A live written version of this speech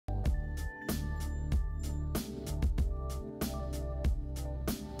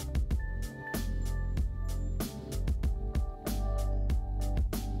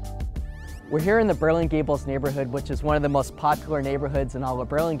We're here in the Burlingables neighborhood, which is one of the most popular neighborhoods in all of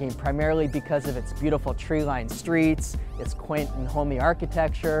Burlingame, primarily because of its beautiful tree-lined streets, its quaint and homey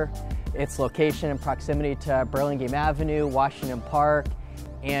architecture, its location and proximity to Burlingame Avenue, Washington Park,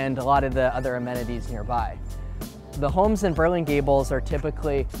 and a lot of the other amenities nearby. The homes in Burlingables are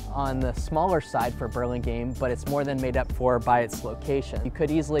typically on the smaller side for Burlingame, but it's more than made up for by its location. You could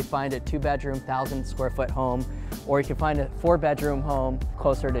easily find a 2-bedroom, 1,000 square foot home, or you can find a 4-bedroom home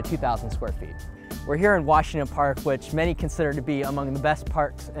closer to 2,000 square feet. We're here in Washington Park, which many consider to be among the best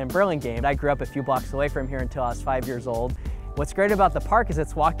parks in Burlingame. I grew up a few blocks away from here until I was 5 years old. What's great about the park is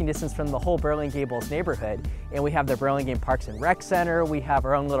it's walking distance from the whole Burlingables neighborhood, and we have the Burlingame Parks and Rec Center, we have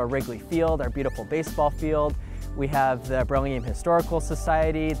our own little Wrigley Field, our beautiful baseball field, we have the Burlingame Historical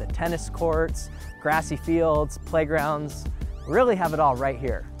Society, the tennis courts, grassy fields, playgrounds. We really have it all right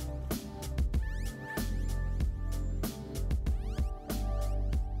here.